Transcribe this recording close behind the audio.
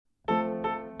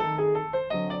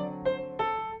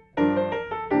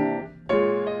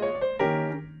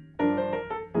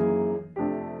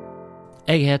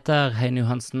Jeg heter Heine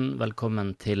Johansen,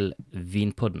 velkommen til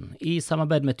Vinpodden. I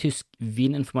samarbeid med Tysk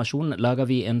Vininformasjon lager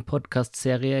vi en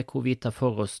podcastserie hvor vi tar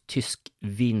for oss tysk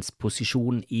vins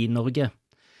posisjon i Norge.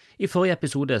 I forrige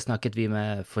episode snakket vi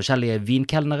med forskjellige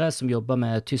vinkelnere som jobber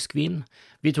med tysk vin.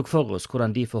 Vi tok for oss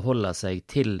hvordan de forholder seg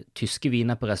til tyske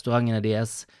viner på restaurantene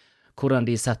deres, hvordan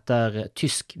de setter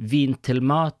tysk vin til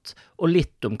mat, og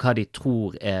litt om hva de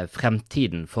tror er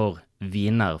fremtiden for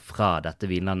viner fra dette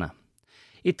vinlandet.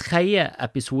 I tredje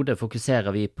episode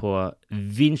fokuserer vi på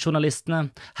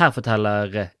vinjournalistene. Her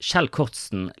forteller Kjell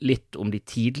Kortsen litt om de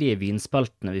tidlige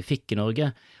vinspaltene vi fikk i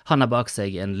Norge. Han har bak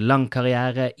seg en lang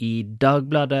karriere i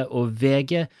Dagbladet og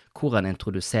VG, hvor han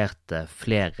introduserte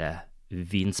flere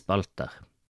vinspalter.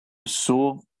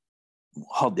 Så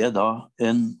hadde jeg da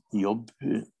en jobb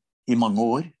i mange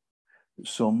år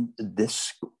som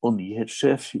desk- og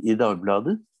nyhetssjef i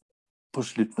Dagbladet. På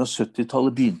slutten av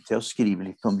 70-tallet begynte jeg å skrive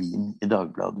litt om vin i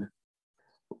Dagbladet.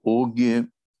 Og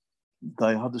da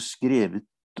jeg hadde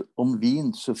skrevet om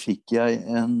vin, så fikk jeg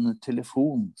en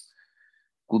telefon.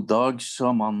 God dag,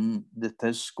 sa mannen,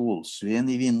 dette Skålsveen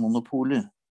i Vinmonopolet.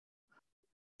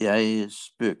 Jeg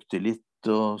spøkte litt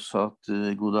og sa at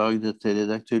god dag, dette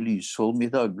redaktør Lysholm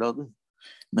i Dagbladet.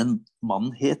 Men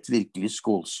mannen het virkelig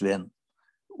Skålsveen.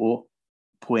 Og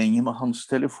poenget med hans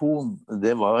telefon,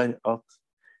 det var at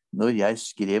når jeg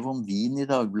skrev om vin i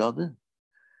Dagbladet,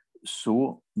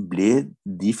 så ble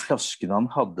de flaskene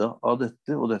han hadde av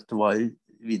dette, og dette var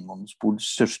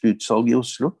Vinmonopolets største utsalg i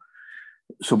Oslo,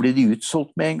 så ble de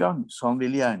utsolgt med en gang. Så han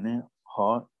ville gjerne ha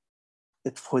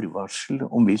et forvarsel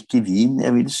om hvilken vin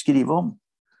jeg ville skrive om.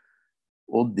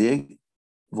 Og det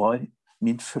var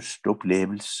min første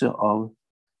opplevelse av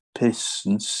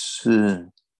pressens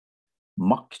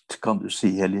makt, kan du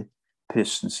si, eller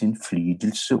pressens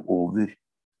innflytelse over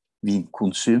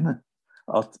vinkonsumet.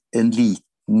 At en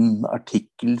liten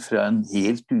artikkel fra en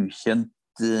helt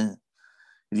ukjent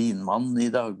vinmann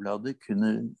i Dagbladet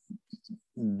kunne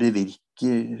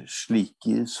bevirke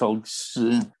slike salgs,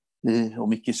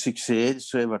 om ikke suksess,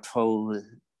 så i hvert fall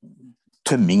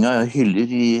tømming av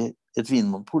hyller i et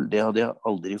vinmonopol. Det hadde jeg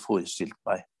aldri forestilt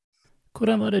meg.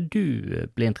 Hvordan var det du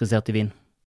ble interessert i vin?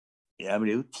 Jeg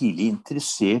ble jo tidlig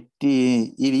interessert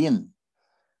i vin,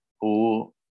 og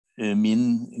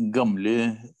min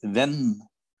gamle venn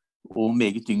og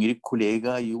meget yngre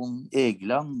kollega Jon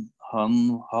Egeland,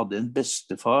 han hadde en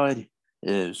bestefar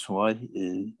som var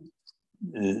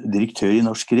direktør i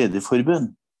Norsk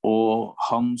Rederforbund, og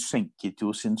han skjenket jo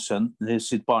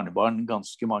sitt barnebarn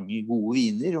ganske mange gode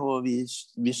viner, og vi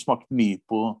smakte mye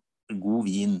på god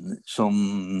vin som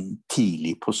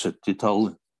tidlig på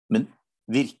 70-tallet. Men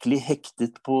virkelig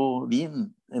hektet på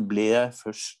vin ble jeg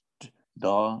først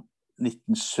da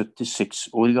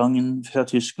 1976-årgangen fra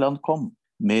Tyskland kom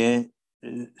med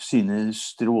sine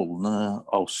strålende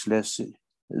avsleser.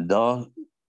 Da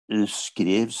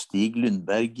skrev Stig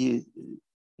Lundberg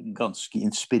ganske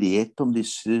inspirert om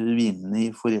disse vinene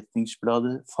i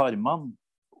forretningsbladet Farmann,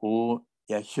 og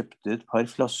jeg kjøpte et par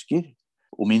flasker,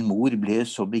 og min mor ble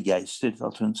så begeistret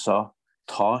at hun sa: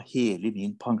 ta hele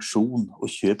min pensjon og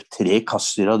kjøp 3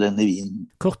 kasser av denne vinen.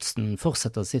 Kortsen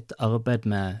fortsetter sitt arbeid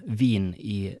med vin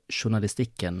i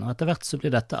journalistikken, og etter hvert så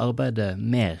blir dette arbeidet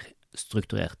mer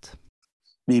strukturert.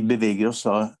 Vi beveger oss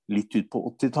da litt ut på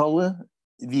 80-tallet.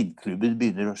 Vinklubber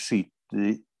begynner å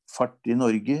skyte fart i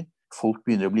Norge. Folk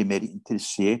begynner å bli mer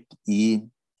interessert i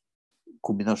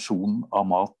kombinasjonen av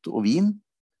mat og vin.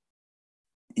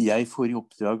 Jeg får i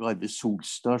oppdrag Arve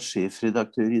Solstad,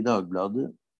 sjefredaktør i Dagbladet,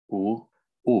 og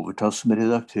overta som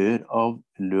redaktør av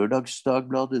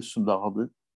Lørdagsdagbladet, som da hadde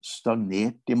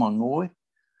stagnert i mange år.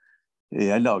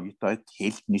 Jeg laget da et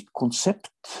helt nytt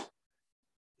konsept,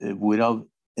 hvorav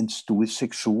en stor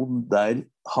seksjon der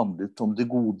handlet om det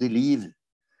gode liv.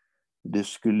 Det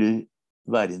skulle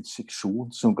være en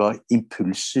seksjon som ga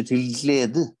impulser til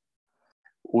glede.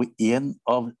 Og en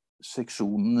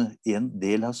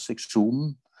del av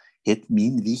seksjonen het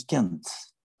Min Weekend.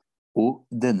 Og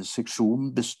denne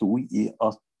seksjonen bestod i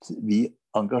at vi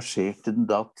engasjerte den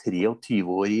da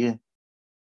 23-årige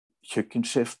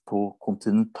kjøkkensjef på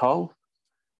Continental,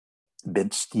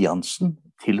 Bent Stiansen,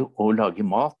 til å lage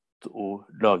mat og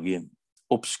lage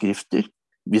oppskrifter.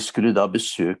 Vi skulle da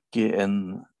besøke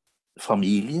en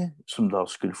familie som da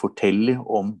skulle fortelle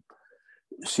om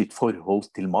sitt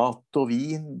forhold til mat og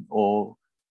vin, og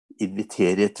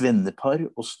invitere et vennepar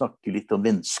og snakke litt om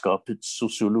vennskapets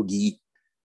sosiologi.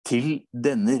 Til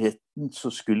denne retten så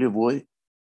skulle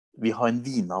vi ha en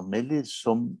vinanmelder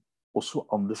som også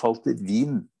anbefalte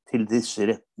vin til disse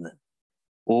rettene.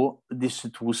 Og disse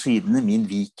 2 sidene, Min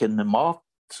Weekend med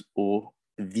mat og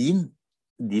vin,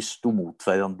 de sto mot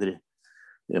hverandre.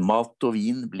 Mat og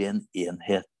vin ble en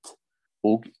enhet.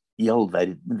 Og i all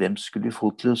verden, hvem skulle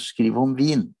få til å skrive om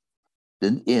vin?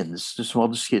 Den eneste som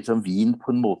hadde skrevet om vin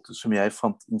på en måte som jeg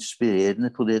fant inspirerende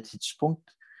på det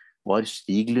tidspunkt, var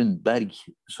Stig Lundberg,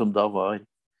 som da var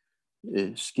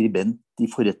skribent i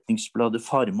forretningsbladet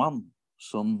Farmann,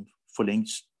 som for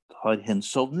lengst har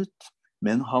hensovnet.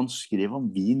 Men han skrev om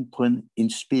vin på en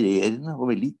inspirerende og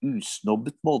veldig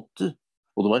usnobbet måte.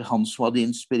 Og det var han som hadde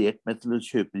inspirert meg til å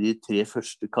kjøpe de 3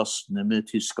 første kassene med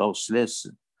tysk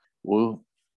Auslese. Og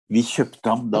vi kjøpte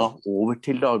ham da over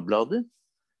til Dagbladet,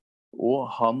 og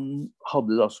han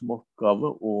hadde da som oppgave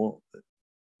å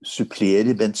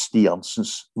supplere Bent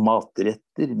Stiansens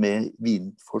matretter med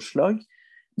vinforslag,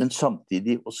 men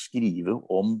samtidig å skrive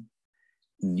om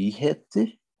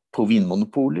nyheter på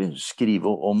Vinmonopolet,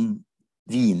 skrive om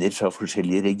viner fra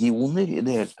forskjellige regioner, i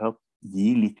det hele tatt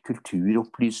gi litt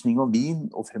kulturopplysning om vin,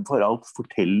 og fremfor alt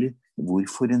fortelle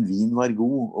hvorfor en vin var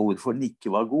god, og hvorfor den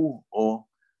ikke var god, og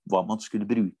hva man skulle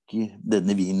bruke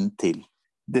denne vinen til.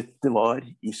 Dette var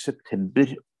i september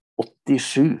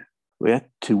 87, og jeg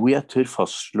tror jeg tør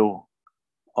fastslå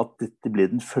at dette ble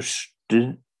den første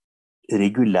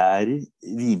regulære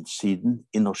vinsiden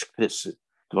i norsk presse.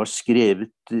 Det var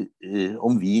skrevet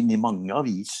om vin i mange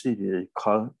aviser.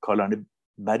 Karl Arne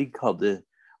Berg hadde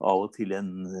av og til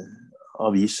en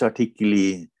avisartikkel i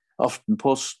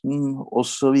Aftenposten og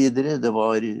så videre. Det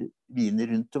var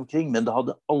viner rundt omkring, men det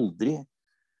hadde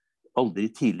aldri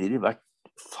tidligere vært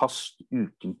fast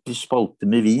ukentlig spalte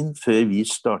med vin før vi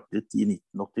startet i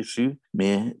 1987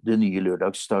 med det nye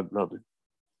Lørdagsdagbladet.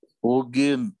 Og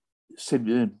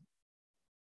selve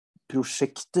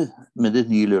prosjektet med det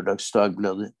nye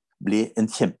Lørdagsdagbladet ble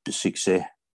en kjempesuksess.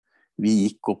 Vi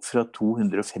gikk opp fra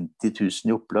 250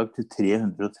 000 i opplag til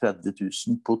 330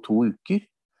 000 på 2 uker.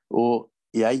 Og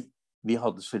vi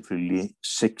hadde selvfølgelig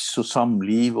sex og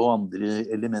samliv og andre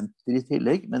elementer i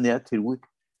tillegg, men jeg tror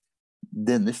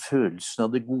denne følelsen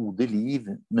av det gode liv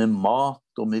med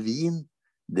mat og med vin,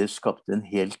 det skapte en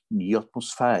helt ny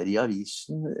atmosfære i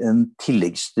avisen, en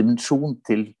tilleggsdimensjon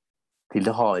til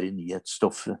det harde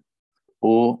nyhetsstoffet.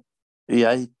 Og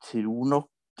jeg tror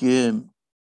nok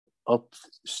at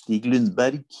Stig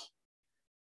Lundberg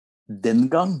den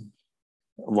gang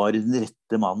var den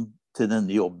rette mann til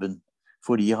denne jobben,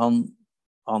 fordi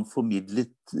han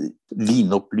formidlet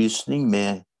vinopplysning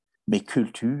med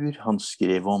kultur, han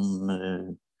skrev om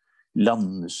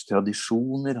landenes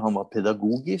tradisjoner, han var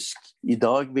pedagogisk. I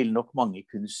dag vil nok mange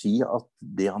kunne si at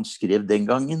det han skrev den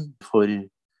gangen, for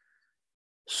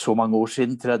så mange år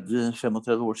siden,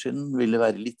 30-35 år siden, ville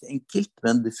være litt enkelt,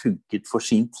 men det funket for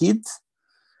sin tid.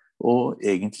 Og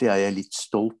egentlig er jeg litt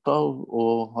stolt av å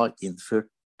ha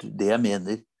innført det jeg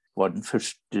mener var den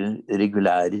første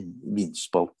regulære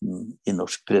vinspalten i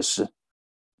norsk presse.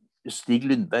 Stig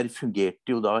Lundberg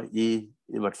fungerte jo da i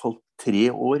hvert fall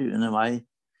 3 år under meg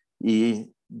i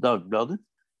Dagbladet,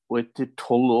 og etter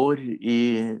 12 år i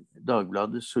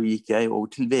Dagbladet så gikk jeg over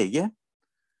til VG,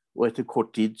 og etter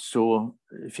kort tid så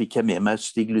fikk jeg med meg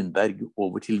Stig Lundberg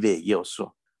over til VG også.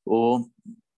 Og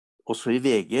også i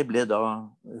VG ble da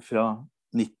fra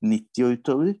 1990 og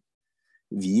utover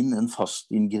vin en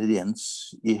fast ingrediens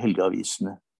i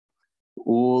helgeavisene.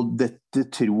 Og dette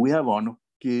tror jeg var nok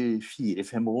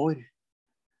 4-5 år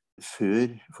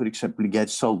før for eksempel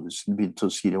Geir Salvesen begynte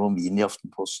å skrive om vin i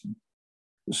Aftenposten.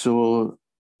 Så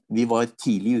vi var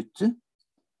tidlig ute,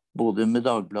 både med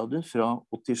Dagbladet fra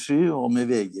 87 og med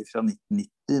VG fra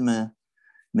 1990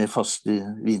 med faste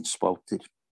vinspalter.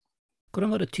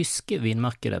 Hvordan var det tyske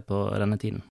vinmarkedet på denne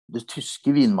tiden? Det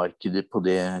tyske vinmarkedet på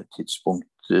det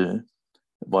tidspunktet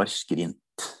var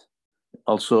skrint.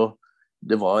 Altså,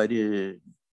 det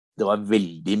var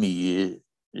veldig mye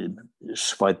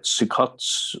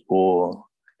Schweizerkatz og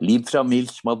Liv fra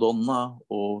Milch, Madonna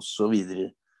og så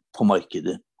videre på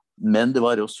markedet. Men det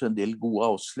var også en del gode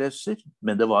Ausleser,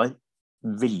 men det var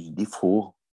veldig få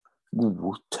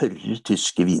gode, tørre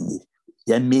tyske viner.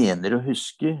 Jeg mener å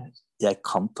huske, jeg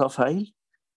kan ta feil,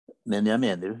 men jeg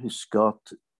mener å huske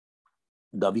at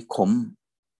da vi kom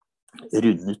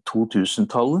rundt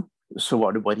 2000-tallet, så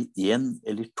var det bare 1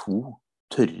 eller 2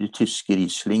 tørre tyske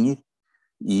Rieslinger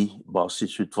i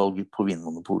basisutvalget på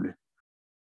Vinmonopolet.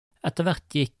 Etter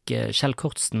hvert gikk Kjell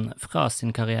Kortsen fra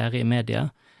sin karriere i media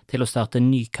til å starte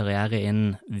en ny karriere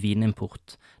innen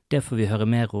vinimport. Det får vi høre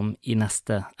mer om i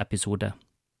neste episode.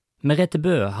 Merete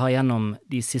Bø har gjennom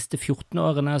de siste 14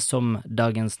 årene som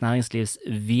Dagens Næringslivs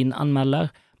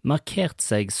vinanmelder markert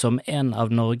seg som en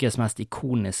av Norges mest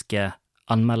ikoniske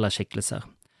anmelderskikkelser.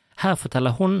 Her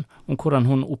forteller hun om hvordan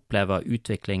hun opplever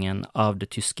utviklingen av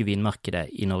det tyske vinmarkedet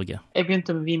i Norge. Jeg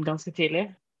begynte med vin ganske tidlig,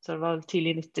 så det var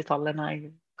tidlig 90-tallet når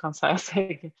jeg kan si at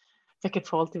jeg fikk et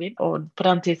forhold til vin. Og på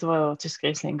den tid så var jo tysk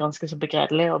Riesling ganske så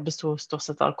begredelig, og bestod stort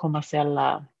sett av kommersielle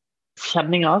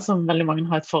kjenninger som veldig mange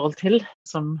har et forhold til,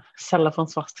 som selger for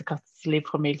en svarte katts liv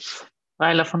fra Milch,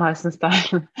 eller von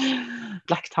Heisenstein,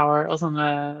 Black Tower og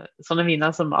sånne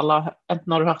viner som alle,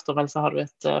 enten har du hørt om, eller så har du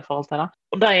et forhold til det.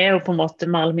 Og det er jo på en måte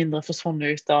mer eller mindre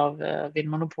forsvunnet ut av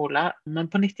vinmonopolet,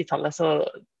 men på 90-tallet så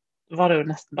var det jo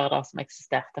nesten bare det som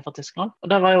eksisterte for Tyskland.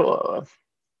 Og det var jo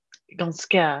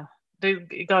det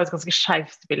ga et ganske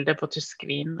skjevt bilde på tysk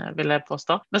vin, vil jeg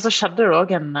påstå. Men så skjedde det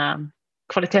også en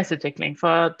kvalitetsutvikling,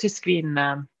 for tysk vin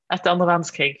etter andre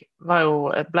verdenskrig ble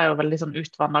jo veldig sånn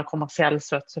utvannet kommersiell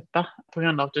søtsuppe, på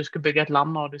grunn av at du skulle bygge et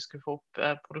land og du skulle få opp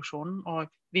produksjonen. Og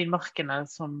vinmarkene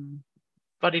som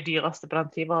var de dyreste på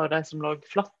den tid var jo de som lå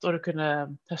flatt, og du kunne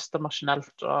høste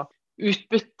maskinelt. Og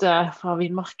utbyttet fra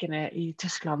vinmarkene i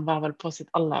Tyskland var vel på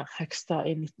sitt aller høyeste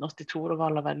i 1982. Det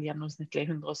var vel gjennomsnittlig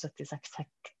 176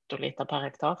 hektoliter per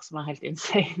hektar, som er helt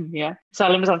insane mye.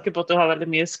 Særlig med tanke på at du har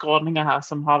veldig mye skråninger her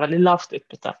som har veldig lavt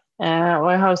utbytte. Og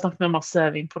jeg har jo snakket med masse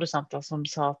vinprodusenter som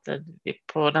sa at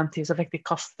på den tid så fikk de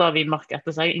kastet vinmarket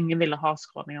etter seg. Ingen ville ha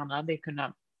skråningene, de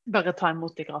kunne bare ta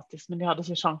imot det gratis, men de hadde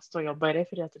ikke sjanse til å jobbe i det,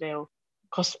 fordi at det er jo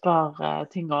kostbar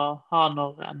ting å ha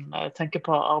når en tenker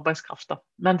på arbeidskraft.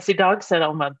 Mens i dag så er det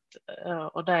omvendt,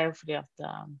 og det er jo fordi at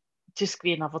tysk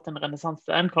vin har fått en renessanse,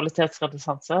 en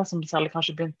kvalitetsrenessanse, som særlig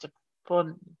kanskje begynte på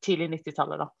tidlig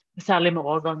 90-tallet da. Særlig med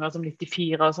årganger som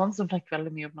 94 og sånn, som fikk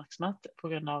veldig mye oppmerksomhet på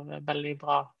grunn av veldig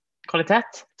bra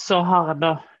kvalitet. Så har en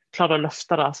da klart å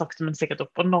løfte det sakte, men sikkert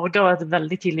opp. Og Norge har vært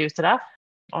veldig tidlig ute der.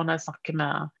 Og når jeg snakker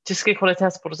med tyske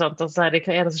kvalitetsprodusenter, så er det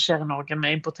hva er det som skjer i Norge?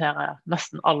 Vi importerer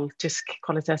nesten all tysk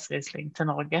kvalitetsriesling til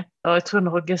Norge. Og jeg tror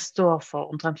Norge står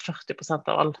for omtrent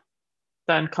 40% av all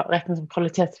det er en regnet som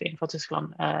kvalitetsvin fra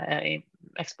Tyskland er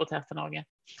eksportert til Norge.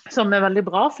 Som er veldig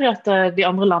bra, fordi at de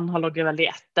andre land har ligget veldig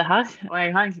etter her. Og jeg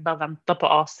har egentlig bare ventet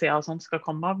på Asia og sånt skal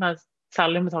komme, men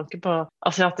særlig med tanke på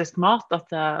asiatisk mat,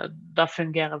 at det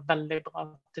fungerer veldig bra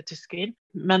til tysk vin.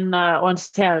 Men, og en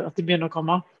ser at de begynner å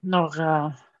komme når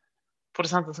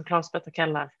produsenter som Klaus Peter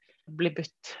Keller blir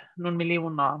bytt noen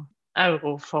millioner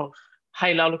euro for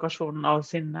hele allokasjonen av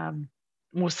sin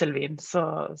Moselvin, så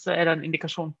er det en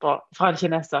indikasjon på, fra en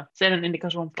kineser, så er det en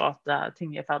indikasjon på at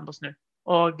ting er i ferd med å snu.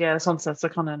 Og sånn sett så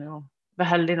kan en jo være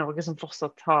heldig i Norge som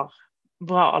fortsatt har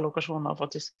bra allokasjoner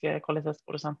for tyske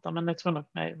kvalitetsprodusenter, men jeg tror nok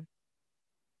vi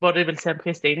både vil se en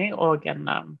prisstigning og en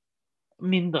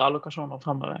mindre allokasjoner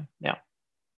fremover, ja.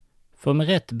 For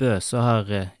Merete Bø så har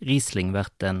Riesling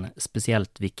vært en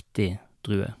spesielt viktig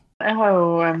drue. Jeg har jo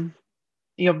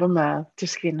jobbet med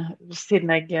tysk vin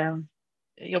siden jeg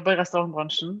jobber i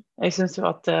restaurantbransjen. Jeg synes jo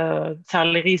at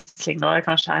særlig Riesling da er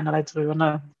kanskje en av de druene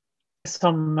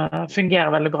som fungerer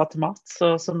veldig bra til mat.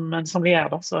 Så som en sommelier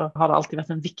da, så har det alltid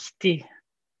vært en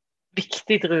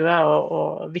viktig drue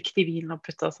og viktig vin å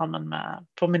putte sammen med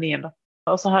på menyen da.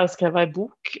 Og så har jeg skrevet en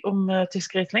bok om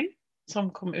tysk Riesling, som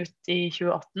kom ut i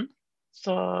 2018.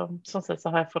 Så sånn sett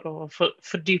så har jeg fått å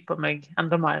fordype meg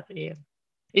enda mer i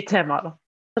temaet da.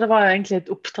 Det var egentlig et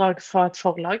oppdrag fra et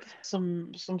forlag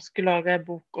som skulle lage en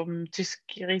bok om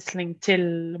tysk Riesling til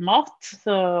mat.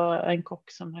 Så en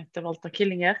kokk som heter Walter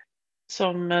Killinger,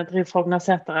 som driver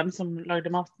Frognerseteren, som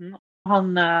lagde maten.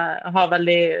 Han hadde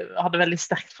veldig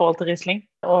sterkt forhold til Riesling,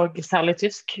 og særlig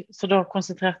tysk. Så da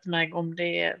konsentrerte jeg meg om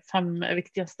de 5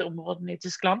 viktigste områdene i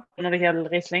Tyskland når det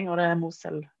gjelder Riesling, og det er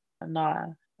Mosel,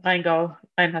 Rheingau,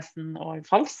 Rheinhessen og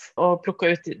Pfalz, og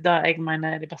plukket ut det jeg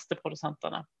mener er de beste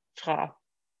produsentene fra.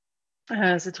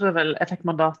 Så jeg tror vel jeg fikk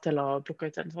mandat til å plukke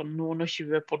ut noen og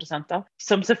 20 produsenter,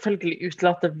 som selvfølgelig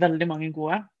utelater veldig mange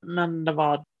gode, men det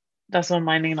var det som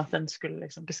var meningen at den skulle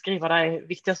liksom beskrive de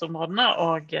viktigste områdene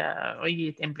og gi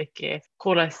et innblikk i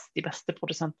hvordan de beste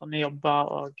produsentene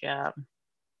jobber, og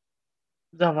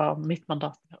det var mitt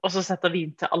mandat. Og så setter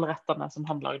vin til alle rettene som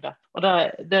han lagde. Og det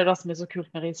er det som er så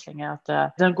kult med Riesling, er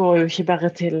at den går jo ikke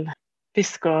bare til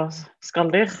fisk og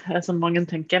skalldyr, som mange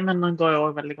tenker, men den går jo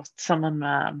også veldig godt sammen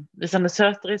med, hvis den er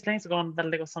søt Riesling, så går den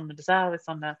veldig godt sammen med dessert. Hvis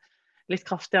den er litt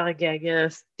kraftigere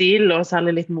GG-stil, og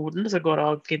særlig litt moden, så går det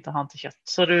også fint å ha den til kjøtt.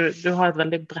 Så du har et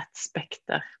veldig bredt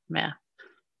spekter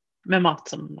med mat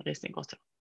som Riesling går til.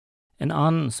 En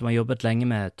annen som har jobbet lenge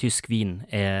med tysk vin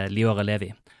er Liora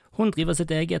Levi. Hun driver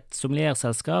sitt eget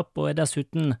sommelierselskap og er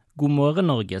dessuten God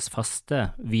morgen Norges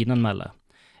faste vinanmelder.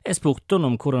 Jeg spurte henne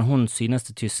om hvordan hun synes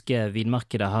det tyske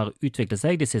vinmarkedet har utviklet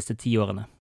seg de siste 10 årene.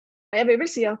 Jeg vil vel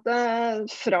si at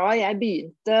fra jeg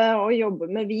begynte å jobbe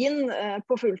med vin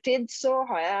på fulltid, så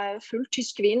har jeg fulgt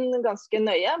tysk vin ganske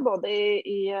nøye, både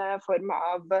i form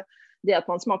av det at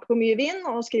man smaker på mye vin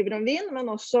og skriver om vin, men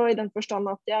også i den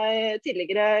forstand at jeg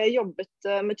tidligere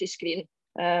jobbet med tysk vin.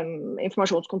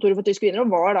 informasjonskontoret for tyske viner,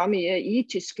 og var da mye i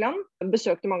Tyskland.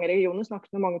 Besøkte mange regioner,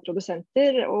 snakket med mange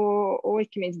produsenter, og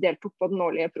ikke minst deltok på den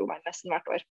årlige proveinmessen hvert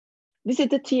år. De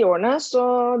siste 10 årene så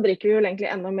drikker vi jo egentlig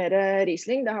enda mer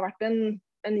Riesling. Det har vært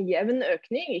en jevn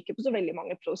økning, ikke på så veldig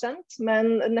mange prosent, men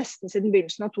nesten siden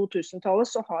begynnelsen av 2000-tallet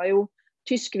så har jo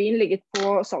tysk vin ligget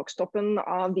på salgstoppen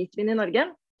av hvitvin i Norge.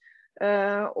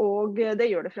 Og det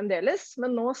gjør det fremdeles,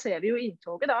 men nå ser vi jo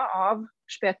inntoget da av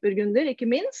Spätburgunder, ikke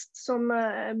minst, som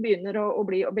begynner å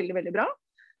bli veldig, veldig bra.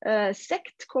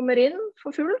 Sekt kommer inn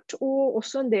for fullt, og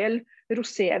også en del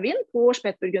rosévin på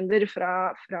Spätburgunder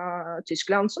fra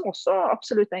Tyskland, som også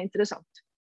absolutt interessant.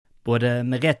 Både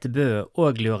Merete Bø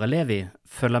og Leora Levi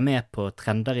følger med på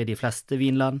trender i de fleste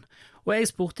vinland, og jeg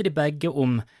spurte de begge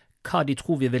om hva de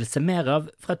tror vi vil se mer av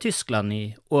fra Tyskland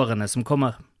i årene som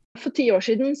kommer. For 10 år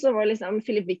siden så var liksom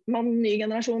Philipp Wittmann ny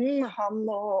generasjonen. Han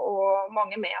og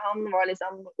mange med han var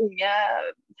liksom unge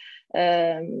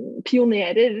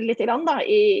pionerer litt grann da,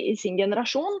 i sin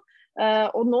generasjon.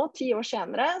 Og nå 10 år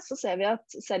senere så ser vi at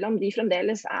selv om de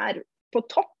fremdeles på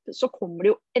topp, så kommer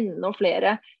det jo enda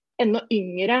flere, enda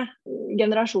yngre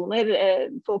generasjoner,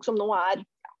 folk som nå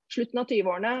slutten av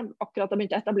 20-årene, akkurat har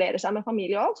begynt å etablere seg med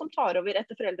familie og alt, som tar over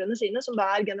etter foreldrene sine, som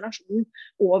da generasjonen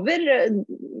over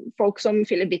folk som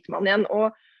Philipp Wittmann igjen.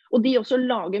 Og de også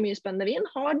lager mye spennende vin,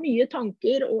 har nye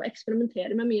tanker og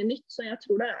eksperimenterer med mye nytt, så jeg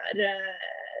tror det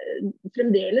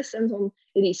fremdeles en sånn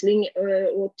Riesling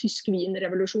og tysk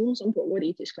vinrevolusjon som pågår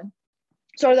i Tyskland.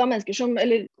 Så det da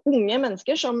unge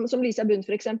mennesker som Lisa Bund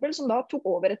for eksempel, som da tok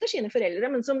over etter sine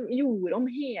foreldre, men som gjorde om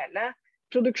hele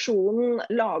produksjonen,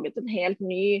 laget en helt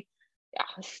ny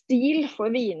stil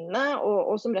for vinene,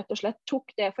 og som rett og slett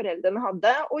tok det foreldrene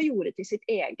hadde og gjorde til sitt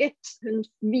eget. Hun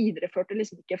videreførte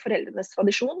liksom ikke foreldrenes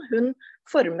tradisjon, hun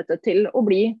formet det til å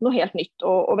bli noe helt nytt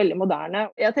og veldig moderne.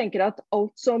 Jeg tenker at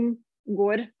alt som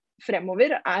går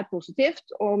fremover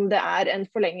positivt, om det en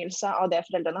forlengelse av det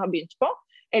foreldrene har begynt på,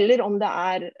 eller om det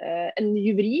en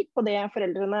ny vri på det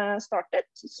foreldrene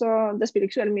startet, så det spiller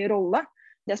ikke så veldig mye rolle.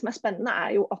 Det som spennende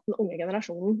jo at den unge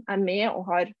generasjonen med og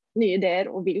har nye ideer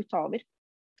og vil ta over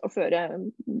og føre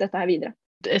dette her videre.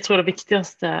 Jeg tror det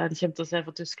viktigste de kommer til å se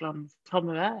for Tyskland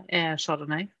fremover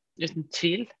Chardonnay, uten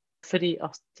tvil. Fordi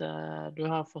at du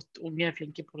har fått unge,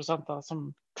 flinke produsenter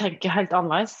som tenker helt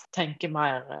annerledes, tenker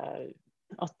mer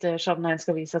at Chardonnay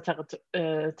skal vise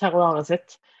terroiret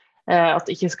sitt, at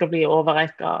det ikke skal bli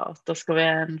overreika, at det skal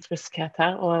være en friskhet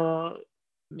her, og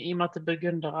i og med at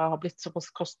burgundere har blitt såpass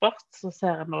kostbart, så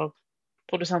ser jeg nå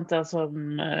produsenter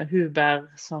som Huber,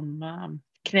 som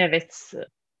Knevitz,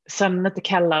 sønnene til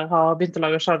Keller har begynt å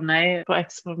lage Chardonnay på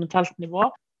eksperimentelt nivå.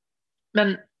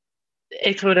 Men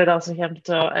jeg tror det som kommer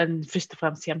til først og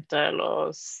fremst kommer til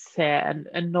å se en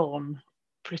enorm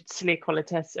plutselig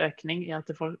kvalitetsøkning i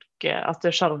at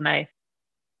Chardonnay,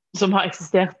 som har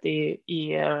eksistert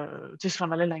i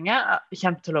Tyskland veldig lenge,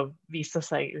 kommer til å vise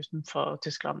seg utenfor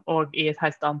Tyskland, og i et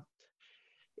helt annet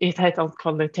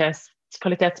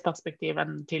kvalitetsperspektiv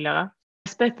enn tidligere.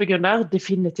 Spätburgunder,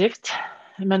 definitivt,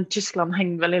 men Tyskland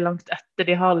henger veldig langt etter.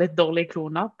 De har litt dårlige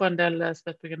kloner på en del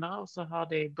Spätburgunder, og så har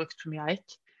de brukt for mye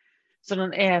eik. Så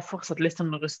den fortsatt litt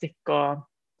sånn rustikk og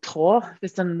trå,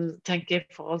 hvis den tenker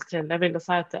i forhold til, jeg vil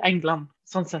si at England,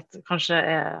 sånn sett, kanskje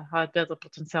har et bedre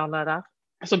potensial der.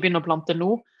 Som begynner å plante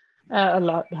nå,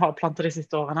 eller har plantet de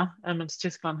siste årene, mens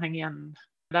Tyskland henger igjen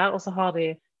der. Og så har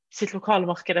de sitt lokale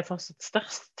marked fortsatt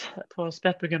størst på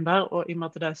Spätburgunder, og i og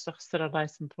med at det største det de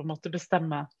som på en måte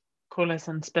bestemmer hvordan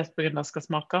en Spätburgunder skal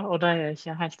smake, og de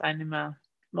ikke helt enige med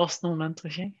oss nordmenn,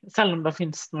 tror jeg. Selv om det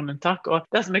finnes noen unntak. Og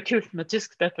det som kult med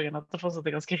tysk Spätburgunder, at det fortsatt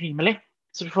ganske rimelig.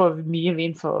 Så du får mye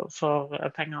vin for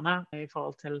pengene i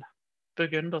forhold til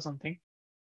Burgund og sånne ting.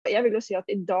 Jeg vil jo si at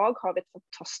i dag har vi et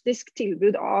fantastisk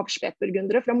tilbud av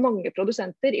Spätburgundere fra mange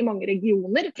produsenter i mange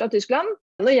regioner fra Tyskland.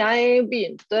 Når jeg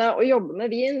begynte å jobbe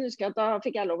med vin, husker jeg at da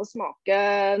fikk jeg lov å smake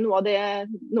noe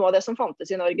av det som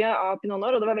fantes i Norge av Pinot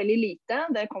Noir, og det var veldig lite.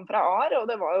 Det kom fra Ahr, og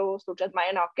det var jo stort sett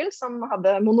Meyer Nakel som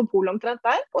hadde monopol omtrent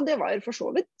der. Og det var for så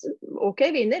vidt ok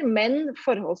viner, men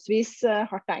forholdsvis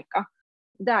hardt eika.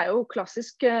 Det jo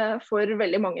klassisk for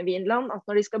veldig mange vinland at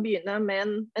når de skal begynne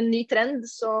med en ny trend,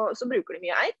 så bruker de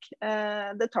mye eik.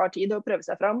 Det tar tid å prøve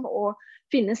seg fram og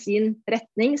finne sin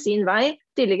retning, sin vei.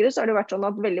 Tidligere så har det vært sånn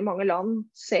at veldig mange land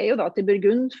ser jo da til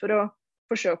Burgund for å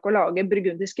forsøke å lage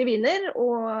burgundiske viner,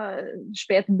 og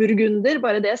Spätburgunder,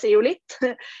 bare det sier jo litt.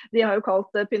 De har jo kalt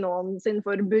pinoten sin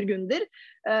for burgunder.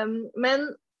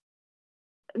 Men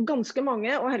ganske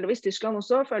mange, og heldigvis Tyskland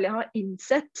også, føler jeg har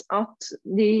innsett at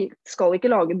de skal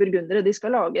ikke lage burgundere, de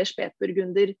skal lage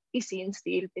Spätburgunder i sin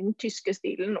stil, i den tyske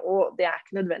stilen, og det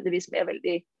ikke nødvendigvis med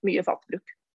veldig mye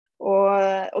fatbruk.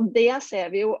 Og det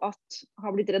ser vi jo at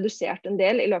har blitt redusert en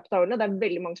del i løpet av årene. Det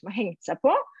veldig mange som har hengt seg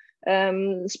på.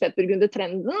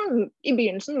 Spetburgundertrenden i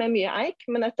begynnelsen med mye eik,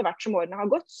 men etter hvert som årene har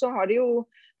gått, så har de jo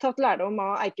tatt lærdom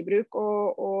av eikebruk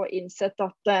og innsett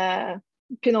at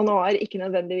Pinot Noir ikke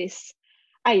nødvendigvis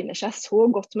egner seg så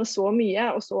godt med så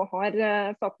mye og så hard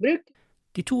fatbruk.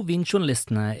 De to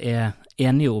vinjournalistene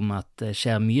enige om at det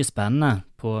skjer mye spennende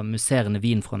på musserende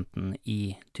vinfronten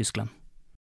i Tyskland.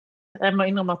 Jeg må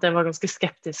innrømme at jeg var ganske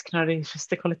skeptisk når de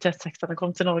første kvalitetssekterne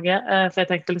kom til Norge, for jeg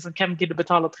tenkte liksom, hvem gidder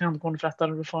betale 300 kroner for dette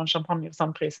når du får en champagne for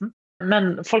samme prisen?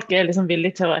 Men folk liksom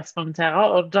villige til å eksperimentere,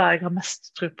 og det jeg har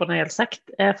mest tro på når det gjelder sekt,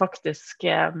 faktisk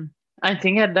en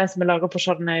ting de som laget på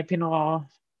Chardonnay, Pinot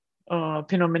og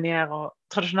Pinot Meunier og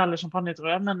tradisjonelle champagne,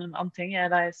 tror jeg, men en annen ting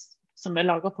de som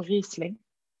laget på Riesling,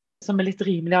 som litt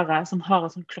rimeligere, som har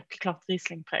et sånn klokkeklart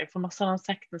Riesling-preg. For masse av den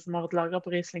sekten som har vært laget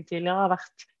på Riesling tidligere har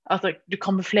vært at du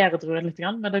kamuflerer druen litt,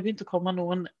 men det har begynt å komme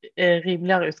noen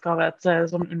rimeligere utgaver til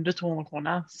sånn under 200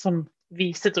 kroner, som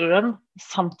viser druen,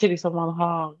 samtidig som man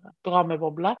har bra med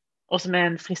boble, og som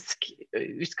en frisk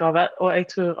utgave. Og jeg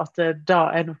tror at da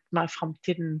nok mer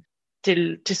fremtiden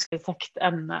til tysk sekt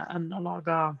enn å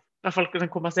lage, i hvert fall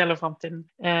den kommersielle fremtiden,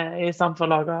 i stedet for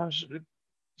å lage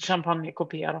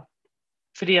champagnekopier da.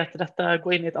 Fordi at dette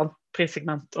går inn i et annet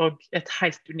prissegment og et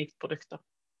helt unikt produkt da.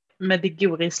 Vi digger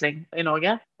jo Riesling i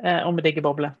Norge, og vi digger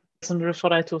boble. Så når du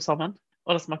får de to sammen,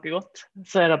 og det smaker godt,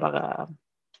 så det bare,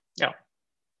 ja.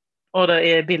 Og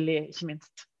det billig, ikke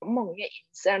minst. Mange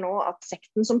innser nå at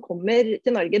sekten som kommer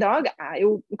til Norge i dag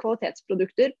jo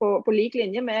kvalitetsprodukter på lik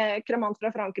linje med Cremant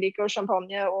fra Frankrike og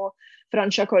champagne og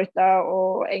Franciacorta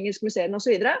og engelsk museum og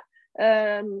så videre.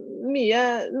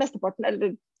 Mesteparten,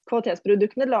 eller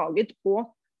kvalitetsproduktene laget på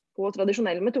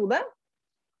tradisjonell metode,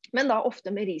 men da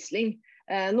ofte med Riesling.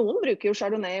 Noen bruker jo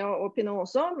Chardonnay og Pinot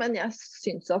også, men jeg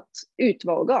synes at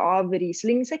utvalget av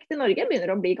Riesling-sekt i Norge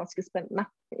begynner å bli ganske spennende.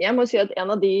 Jeg må si at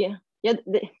en av de, jeg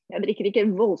drikker ikke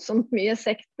voldsomt mye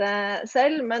sekt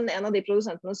selv, men en av de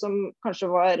produsentene som kanskje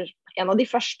var en av de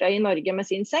første i Norge med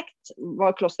sin sekt,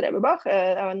 var Kloster Eberbach.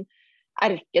 Det en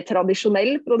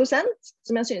erketradisjonell produsent,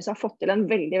 som jeg synes har fått til en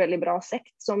veldig, veldig bra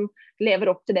sekt, som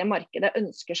lever opp til det markedet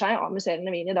ønsker seg av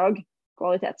musserende vin i dag,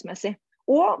 kvalitetsmessig.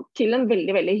 Og til en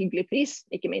veldig, veldig hyggelig pris,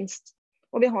 ikke minst.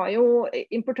 Og vi har jo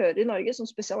importører i Norge som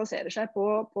spesialiserer seg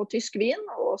på tysk vin,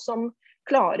 og som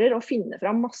klarer å finne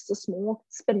fram masse små,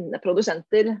 spennende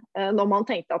produsenter. Når man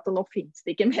tenkte at nå finnes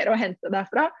det ikke mer å hente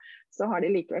derfra, så har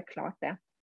de likevel klart det.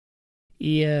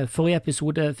 I forrige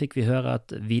episode fikk vi høre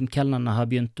at vinkelnerne har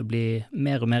begynt å bli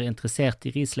mer og mer interessert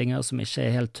i Rieslinger som ikke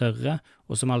helt tørre,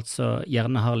 og som altså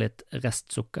gjerne har litt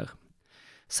restsukker.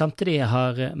 Samtidig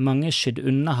har mange skydd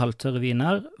unna halvtørre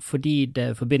viner fordi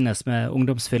det forbindes med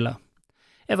ungdomsfylla.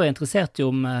 Jeg var interessert i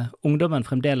om ungdommen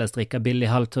fremdeles drikker billig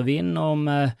halvtørrvin, og om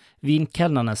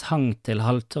vinkelnernes hang til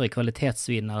halvtørre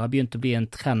kvalitetsviner har begynt å bli en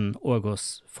trend også hos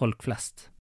folk flest.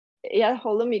 Jeg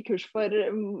holder mye kurs for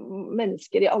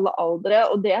mennesker i alle aldre,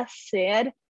 og det jeg ser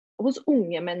hos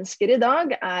unge mennesker i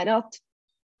dag at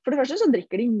for det første så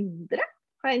drikker de mindre,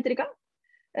 har jeg inntrykk av.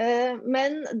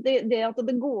 Men det at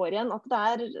det går igjen at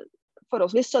det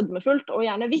forholdsvis sødmefullt og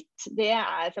gjerne hvitt, det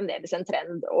fremdeles en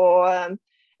trend. Og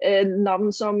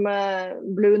navn som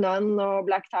Blue Nun og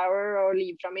Black Tower og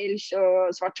Liv fra Milch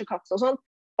og Svarte Katz og sånn,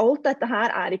 alt dette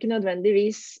her ikke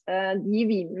nødvendigvis de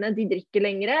vinene de drikker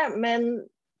lengre, men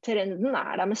trenden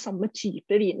der med samme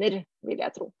type viner, vil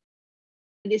jeg tro.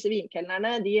 Disse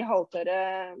vinkelnerne, de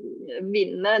halvtørre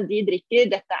vinene de drikker,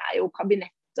 dette jo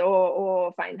kabinett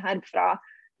og feinherb fra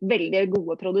veldig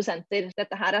gode produsenter.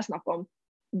 Dette her snakk om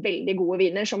veldig gode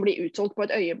viner som blir utsolgt på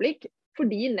et øyeblikk,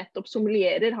 fordi nettopp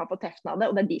sommelierer har fått heften av det,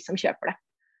 og det de som kjøper det.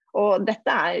 Og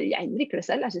dette jeg drikker det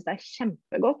selv, jeg synes det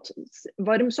kjempegodt.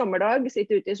 Varm sommerdag,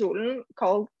 sitte ute i solen,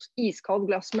 iskaldt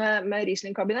glass med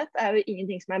Riesling-kabinett, jo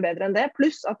ingenting som bedre enn det.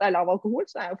 Pluss at det lav alkohol,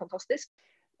 så det jo fantastisk.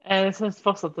 Jeg synes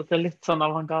fortsatt at det litt sånn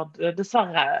avantgarde.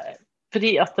 Dessverre,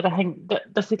 fordi at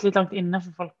det sitter litt langt inne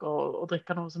for folk å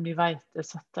drikke noe som de vet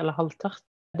søtt eller halvtørt.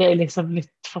 Det liksom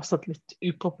fortsatt litt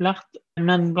upopulært,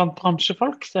 men blant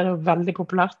bransjefolk så det jo veldig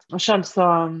populært. Og selv så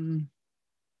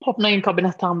åpnet jeg en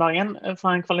kabinett her om dagen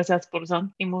fra en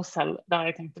kvalitetsprodusent i Mosel, der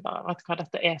jeg tenkte bare, vet du hva,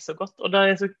 dette så godt. Og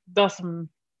det som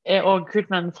også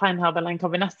kult med en feinherb eller en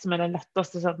kabinett som det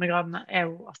letteste sødmegradene,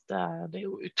 jo at det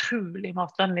jo utrolig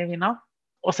matvennlige viner.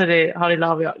 Og så har de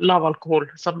lav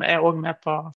alkohol, som også med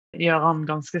på å gjøre den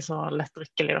ganske så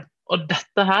lettdrikkelig. Og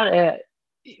dette her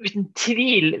uten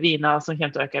tvil viner som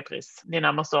kommer til å øke i pris de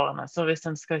nærmeste årene. Så hvis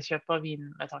en skal kjøpe vin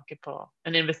med tanke på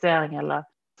en investering eller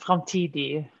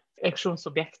fremtidig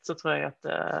auksjonsobjekt, så tror jeg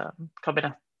at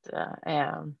kabinett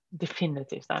kabinett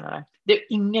definitivt en av det. Det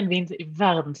jo ingen vin i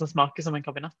verden som smaker som en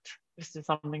kabinett, hvis du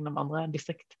sammenligner med andre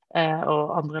distrikt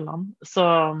og andre land. Så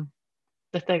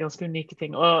dette ganske unike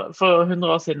ting. Og for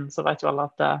 100 år siden så vet jo alle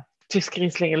at tysk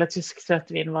Riesling eller tysk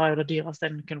søtvin var jo det dyreste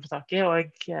en kunne få tak i,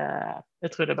 og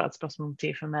jeg tror det bare et spørsmål om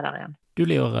tid for meg der igjen. Du,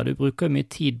 Leora, du bruker jo mye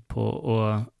tid på å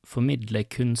formidle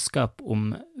kunnskap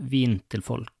om vin til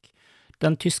folk.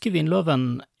 Den tyske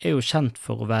vinloven jo kjent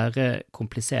for å være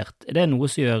komplisert. Det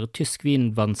noe som gjør tysk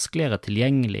vin vanskeligere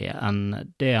tilgjengelig enn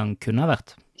det han kunne ha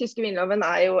vært? Tyske vinloven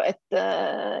jo et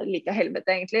like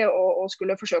helvete egentlig, å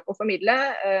skulle forsøke å formidle.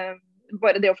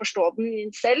 Bare det å forstå den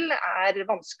selv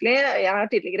vanskelig. Jeg har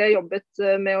tidligere jobbet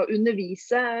med å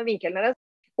undervise vinkelnere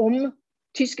om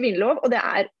tysk vinlov, og det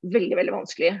veldig, veldig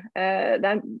vanskelig.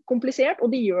 Det komplisert,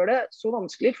 og de gjør det så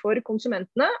vanskelig for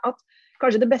konsumentene at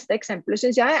kanskje det beste eksempelet,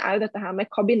 synes jeg, jo dette her med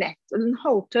kabinett. En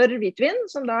halvtørr hvitvin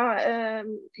som da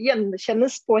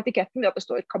gjenkjennes på etiketten ved at det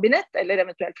står kabinett, eller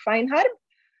eventuelt feinherb.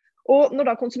 Og når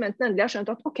da konsumenten endelig har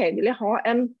skjønt at ok, vil jeg ha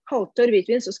en halvtørr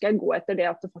hvitvin, så skal jeg gå etter det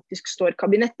at det faktisk står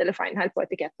kabinett eller feinherb på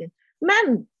etiketten.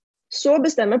 Men så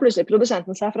bestemmer plutselig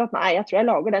produsenten seg for at nei, jeg tror jeg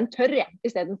lager den tørr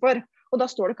i stedet for. Og da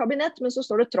står det kabinett, men så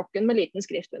står det trokken med liten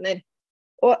skrift under.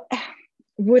 Og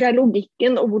hvor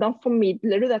logikken, og hvordan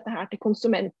formidler du dette her til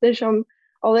konsumenter som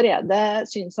allerede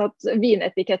synes at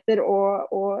vinetiketter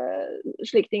og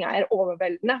slike ting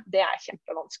overveldende? Det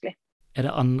kjempevanskelig. Det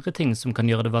andre ting som kan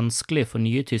gjøre det vanskelig for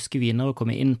nye tyske viner å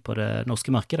komme inn på det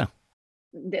norske markedet?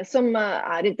 Det som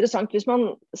interessant hvis man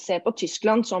ser på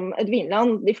Tyskland som et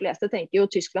vinland, de fleste tenker jo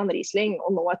Tyskland Riesling,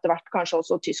 og nå etter hvert kanskje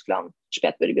også Tyskland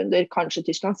Spätburgunder, kanskje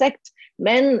Tyskland Sekt.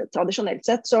 Men tradisjonelt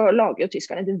sett så lager jo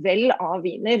tyskerne et vell av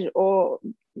viner, og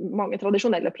mange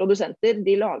tradisjonelle produsenter,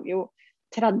 de lager jo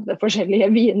 30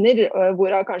 forskjellige viner,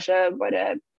 hvorav kanskje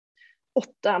bare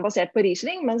 8 basert på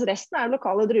Riesling, mens resten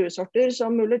lokale druesorter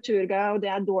som Müller Thurgau,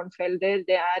 det Dornfelder,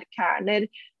 det Kerner,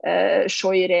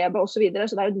 Scheurebe og så videre.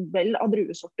 Så det et vell av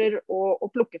druesorter å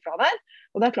plukke fra der.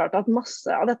 Og det klart at masse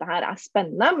av dette her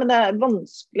spennende, men det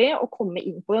vanskelig å komme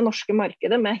inn på det norske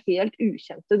markedet med helt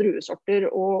ukjente druesorter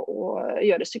og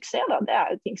gjøre suksess. Da. Det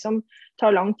jo ting som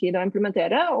tar lang tid å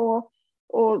implementere, og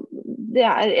det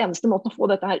eneste måten å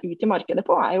få dette her ut i markedet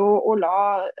på jo å la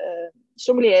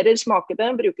sommelierer smake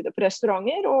det, bruke det på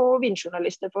restauranter, og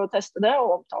vinjournalister få teste det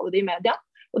og omtale det i media.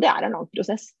 Og det en lang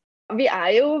prosess. Vi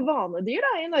jo vanedyr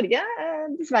da, i Norge,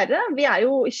 dessverre. Vi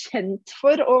jo kjent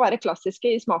for å være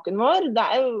klassiske i smaken vår. Det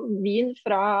jo vin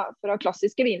fra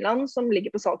klassiske vinland som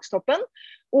ligger på salgstoppen.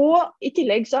 Og i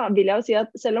tillegg så vil jeg jo si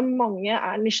at selv om mange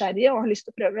nysgjerrige og har lyst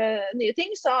til å prøve nye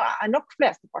ting, så nok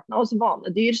flesteparten av oss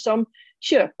vanedyr som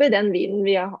kjøper den vinen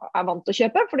vi vant til å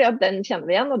kjøpe, fordi at den kjenner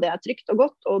vi igjen, og det trygt og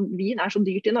godt, og vin så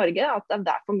dyrt i Norge at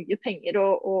det for mye penger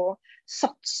å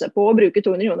satse på å bruke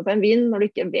 200 kroner på en vin når du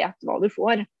ikke vet hva du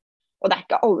får. Og det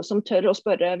ikke alle som tør å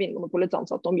spørre Vinmonopolets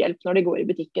ansatte om hjelp når de går i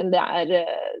butikken. Det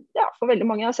for veldig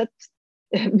mange jeg har sett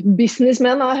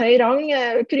businessmenn av høy rang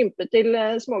krympe til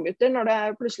smågutter når det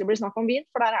plutselig blir snakk om vin,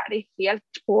 for der de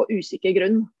helt på usikker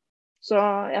grunn. Så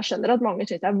jeg skjønner at mange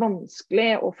synes det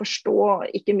vanskelig å forstå,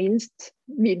 ikke minst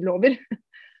vinlover.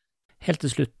 Helt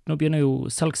til slutt, nå begynner jo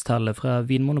salgstallet fra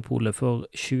Vinmonopolet for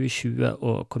 2020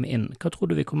 å komme inn. Hva tror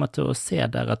du vi kommer til å se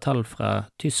der av tall fra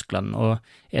Tyskland, og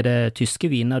det tyske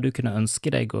viner du kunne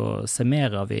ønske deg å se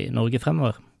mer av i Norge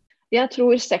fremover? Jeg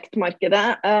tror sektmarkedet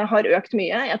har økt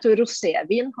mye. Jeg tror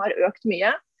rosévin har økt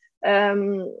mye.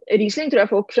 Riesling tror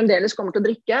jeg folk fremdeles kommer til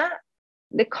å drikke.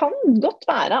 Det kan godt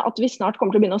være at vi snart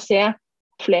kommer til å begynne å se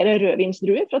flere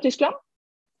rødvinsdruer fra Tyskland.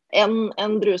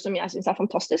 En drue som jeg synes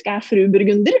fantastisk Fru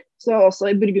Burgunder, så også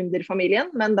i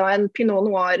burgunderfamilien, men da en Pinot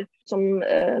Noir som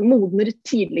modner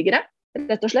tidligere,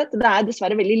 rett og slett. Det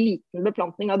dessverre veldig liten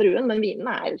beplantning av druen, men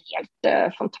vinene helt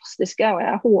fantastiske, og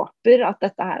jeg håper at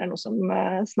dette her noe som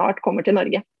snart kommer til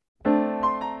Norge.